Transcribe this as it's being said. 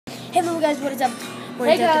Hello guys, what is up? We're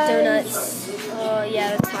Hey Dunkin' guys. Donuts.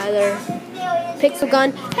 Yeah, that's Tyler. Pixel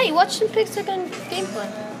Gun. Hey, watch some Pixel Gun gameplay.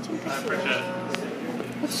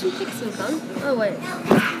 What's some Pixel Gun? Oh wait.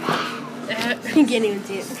 You can't even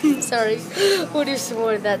see it. Sorry. We'll do some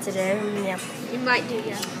more of that today. Yeah. You might do,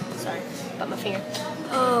 yeah. Sorry. About my finger.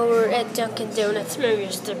 Oh, we're at Dunkin' Donuts. Move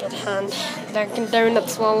your stupid hand. Dunkin'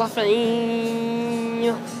 Donuts while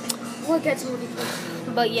laughing. We'll get to it.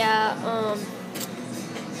 But yeah,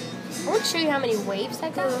 I want to show you how many waves I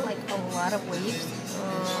got. Like a lot of waves.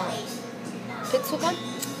 Pixel Gun?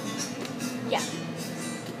 Yeah.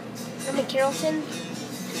 I'm in Carrollton,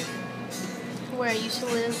 where I used to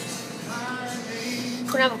live.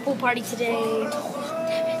 We're gonna have a pool party today.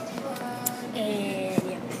 And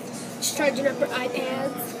yeah. Just charging up our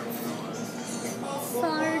iPads.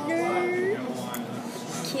 Farther.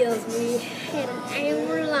 Kills me. Had an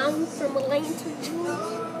hour long from Atlanta to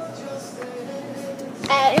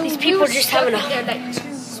these people are just having a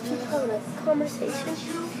conversation.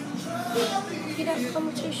 You have a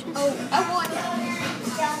conversation? Oh, I want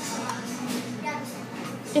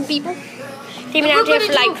And people? They've been out there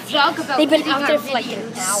for like they've been out there for like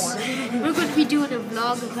an hour. We're going to be doing a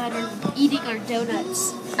vlog about eating our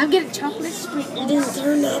donuts. I'm getting chocolate sprinkles. These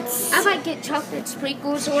donuts. I might get chocolate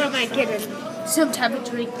sprinkles, or I might get some type of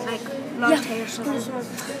drink like latte or something.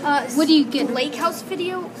 What do you get? Lake House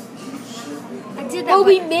video? I did that. Oh,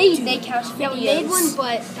 we made Lake House videos. Yeah, we made one,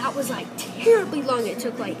 but that was like terribly long. It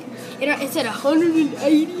took like it said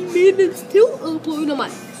 180 minutes to upload. I'm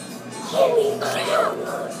like, holy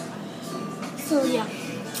crap! So yeah,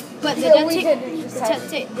 but the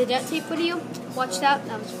duct tape video, watch that.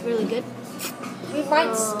 That was really good. We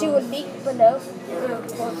might do a link below.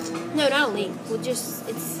 No, not a link.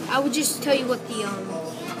 I would just tell you what the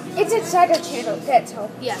It's inside our channel. That's all.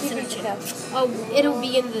 Yeah, it's in our channel. Oh, it'll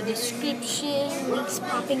be in the description. Links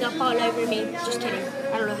popping up all over me. Just kidding.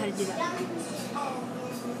 I don't know how to do that. A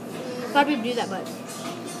lot of people do that, but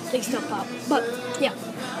links don't pop. But yeah.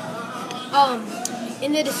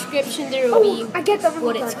 In the description there will be I get the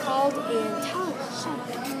what it's called and how.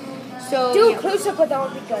 So do yeah. a close up of the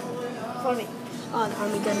army gun for me. Oh, the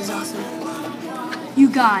army gun is awesome. You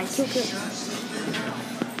guys.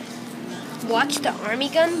 Watch the army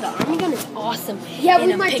gun. The army gun is awesome. Yeah, and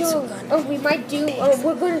we a might pixel do. gun. Oh, we might do.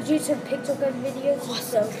 We're going to do some pixel gun videos.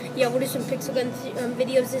 So Yeah, we'll do some pixel gun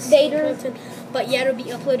videos this later. But yeah, it'll be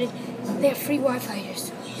uploaded. They have free Wi-Fi here,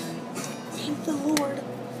 so yeah. Thank the Lord.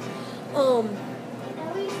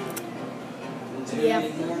 Yeah.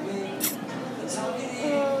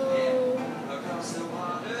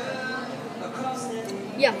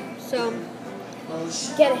 Yeah. So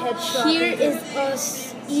get a headshot. here is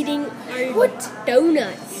us eating our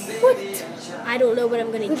donuts. What? I don't know what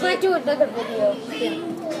I'm gonna We get. might do another video. Yeah.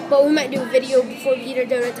 But we might do a video before we eat our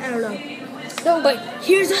donuts. I don't know. No, But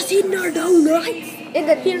here's us eating our donuts. in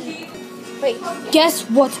the here. Wait. Guess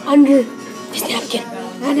what's under this napkin?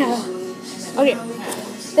 I know. Okay.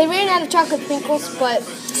 They ran out of chocolate sprinkles, but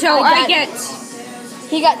Tyler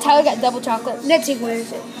got double chocolate. Let's see, where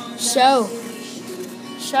is it? Show.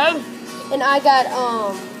 And I got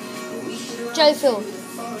jelly filled.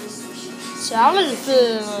 Jelly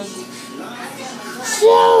filled.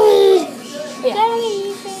 Yeah.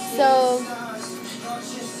 So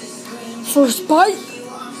first bite.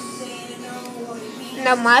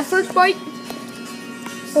 Now my first bite.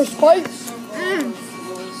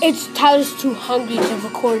 It's Tyler's too hungry to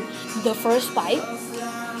record the first bite.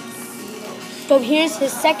 So here's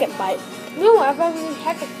his second bite. No, I've already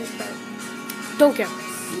had the first bite. Don't care.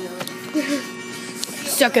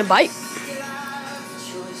 Second bite.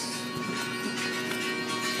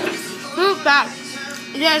 Move back.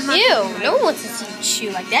 Ew, no one wants to see you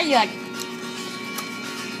chew like that. You're like,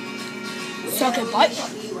 second bite.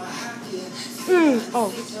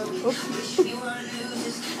 Oh.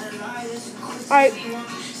 Alright.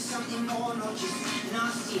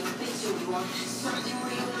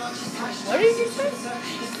 What did you say?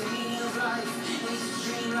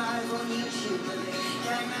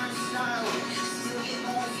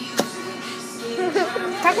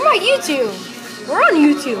 Talk about YouTube. We're on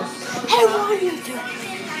YouTube. Hey, we're on YouTube.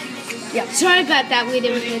 Yeah. Sorry about that. We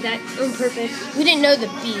didn't hear that on purpose. We didn't know the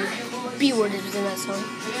B word was in that song.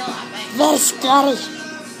 Very scary.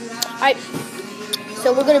 Alright.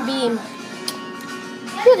 So we're gonna be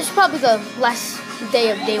this is probably the last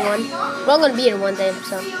day of day one. We're all gonna be here one day,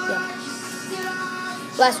 so yeah.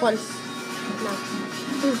 Last one. No.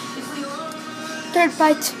 Third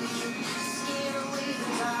bite.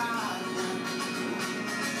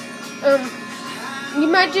 You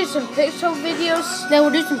might do some pixel videos. Then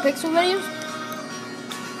we'll do some pixel videos.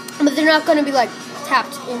 But they're not going to be like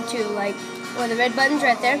tapped into like one of the red buttons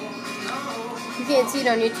right there. You can't see it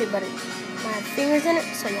on YouTube, but my finger's in it,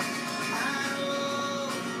 so yeah.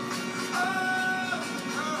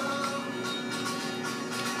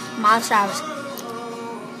 Miles Travis.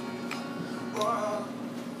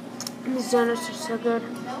 These donuts are so good.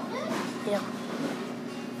 Yeah.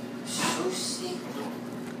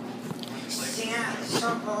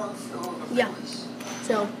 Yeah.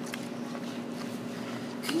 So.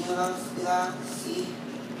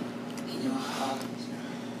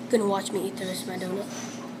 Gonna watch me eat the rest of my donut.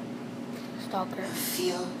 Stalker.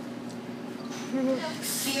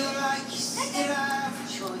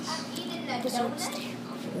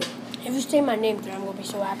 If you say my name, then I'm gonna be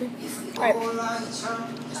so happy. Alright.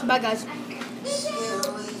 So bye guys.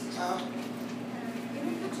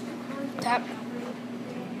 Tap.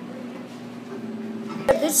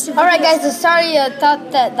 Alright guys, I'm sorry I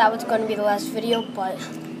thought that was gonna be the last video, but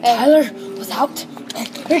Tyler was out.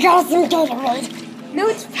 We got some Gatorade. No,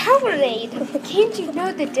 it's Powerade. Can't you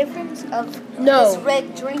know the difference of No. this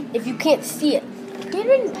red drink? If you can't see it.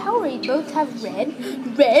 Gatorade and Powerade both have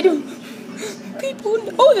red. Red? People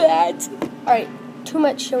know that. Alright, too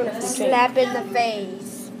much showing off the drink. Slap in the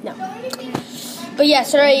face. No. But yeah,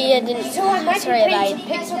 sorry I didn't. So I might sorry I be lied.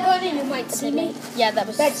 playing Pixel Gun and you might see me. Yeah,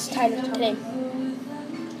 That's Tyler today.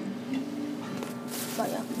 But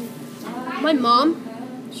yeah. My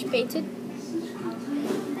mom, she painted.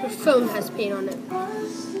 Her phone has paint on it.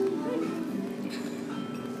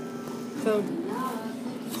 Phone.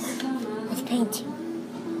 With paint.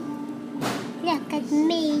 Look at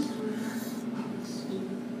me.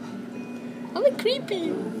 I look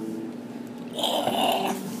creepy.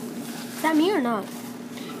 Is that me or not?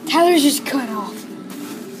 Tyler's just cut off.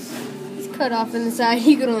 He's cut off in the side.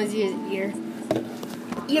 You can only see his ear.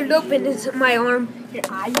 Ear open is my arm. Your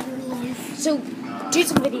eye. So, do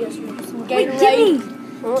some videos. Some Wait, Gatorade.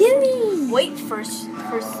 Give me. Wait, first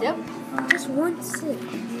sip. Just one sip.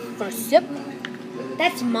 First sip.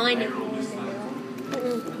 That's mine.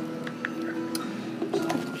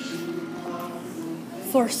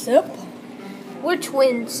 First sip. We're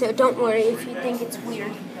twins, so don't worry if you think it's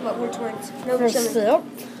weird. But we're twins. No, First chilling. sip.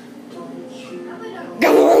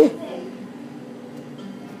 Come on.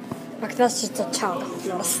 Like that's just a chug,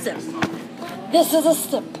 not a sip. This is a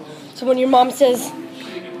sip. So when your mom says,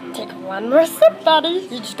 "Take one more sip, Daddy,"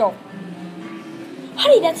 you just go,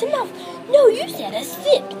 "Honey, that's enough." No, you said a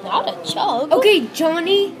sip, not a chug. Okay,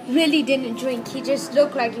 Johnny really didn't drink. He just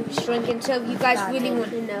looked like he was drinking. So if you guys I really did.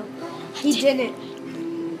 want to know, he didn't.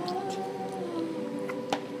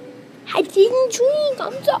 I didn't drink.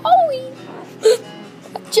 I'm sorry.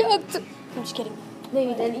 I chugged. I'm just kidding. No,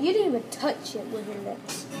 you didn't. You didn't even touch it with your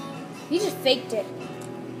lips. You just faked it.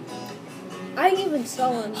 I even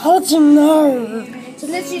saw him. How'd you know? So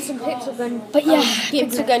let's do some Pixel Gun. But yeah, gameplay.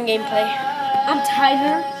 Pixel Gun gameplay. I'm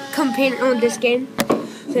Tyler, campaign on this game.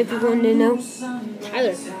 So if you want to know.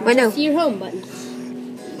 Tyler, I know. see your home button.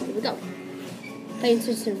 Here we go. Playing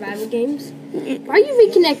some survival games. Why are you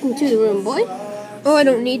reconnecting to the room, boy? Oh, I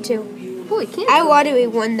don't need to. Boy, can't I you? wanted we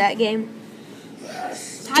won that game.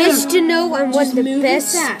 Tyler, Just to know I'm one of the move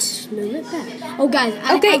best. it back. Move it back. Oh, guys.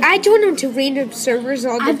 Okay, I join onto random servers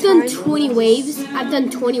all the I've time. done 20 waves. I've done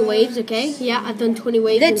 20 waves, okay? Yeah, I've done 20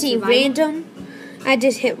 waves. Let's in see, survival. random. I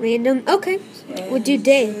just hit random. Okay, we'll do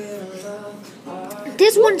day.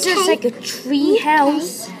 This one says like a tree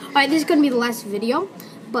house. Alright, this is going to be the last video.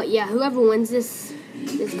 But yeah, whoever wins this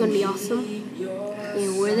is going to be awesome.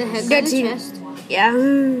 And where the heck Good is the team. chest?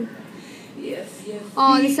 Yeah.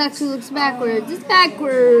 Oh, this actually looks backwards. It's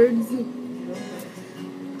backwards.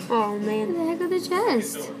 Oh Where man. the heck are the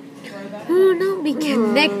chest? Oh, not be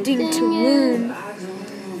connecting to dang it. room.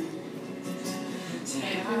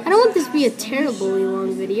 I don't want this to be a terribly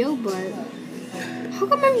long video, but how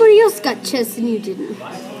come everybody else got chests and you didn't?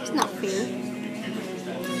 It's not fair.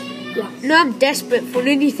 Yeah. No, I'm desperate for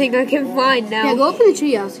anything I can find now. Yeah, go up in the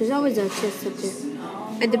treehouse. There's always a chest up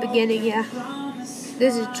there. At the beginning, yeah.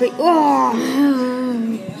 There's a tree. Oh!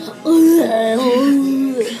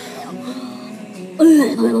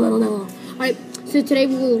 Alright, so today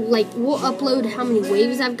we'll upload how many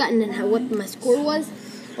waves I've gotten and what my score was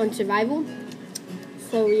on survival.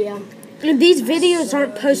 So yeah. These videos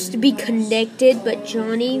aren't supposed to be connected, but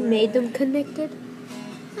Johnny made them connected.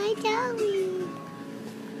 Hi, Joey.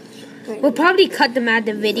 We'll probably cut them out of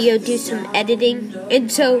the video, do some editing,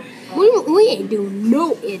 and so... We ain't doing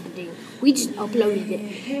no editing. We just uploaded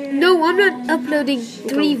it. No, I'm not uploading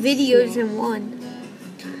 3 videos in one.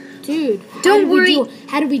 Dude, Don't worry.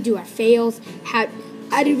 How did we do our fails? How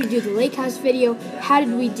did we do the lake house video? How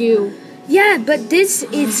did we do... Yeah, but this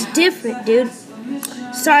is different, dude.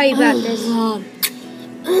 Sorry about this.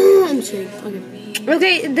 I'm just kidding. Okay.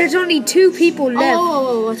 Okay, there's only 2 people left.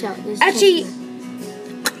 Oh, watch out. Actually,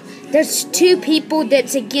 there's 2 people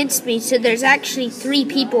that's against me, so there's actually 3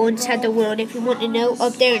 people inside the world, if you want to know,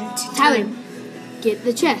 up there in time. Get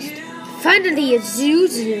the chest. Finally, a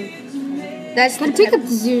Zuzu. That's Gotta pick up the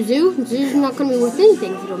Zuzu. Zuzu's not gonna be worth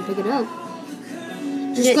anything if you don't pick it up.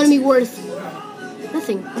 It's gonna be worth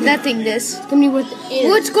nothing. Nothingness. It's gonna be worth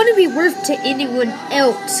Well, it's gonna be worth to anyone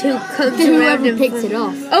else who comes then around whoever and picks it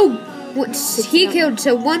off. Oh, he killed,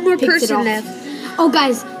 so one more Picks it person off. left. Oh,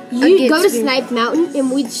 guys, you go to Against me. Snipe Mountain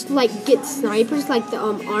and we just like get snipers like the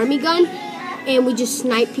army gun, and we just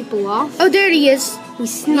snipe people off. Oh, there he is. We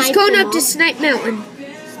snipe. He's going them up to off. Snipe Mountain.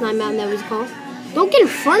 Snipe Mountain, that was called. Don't get in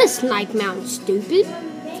front of Snipe Mountain, stupid.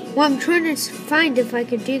 Well, I'm trying to find if I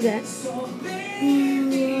could do that.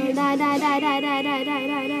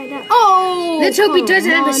 Oh! Let's hope he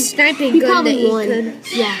doesn't have a on. sniping He gun that probably he won. could.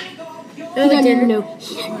 Yeah. No, he didn't.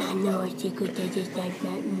 He did not know if he could do just like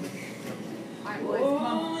that.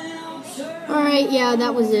 Alright, yeah,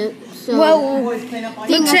 that was it. So, Well, thanks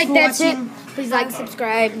looks like for that's watching. it. Please like,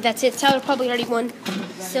 subscribe. That's it. Tyler probably already won.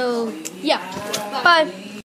 So, yeah. Bye.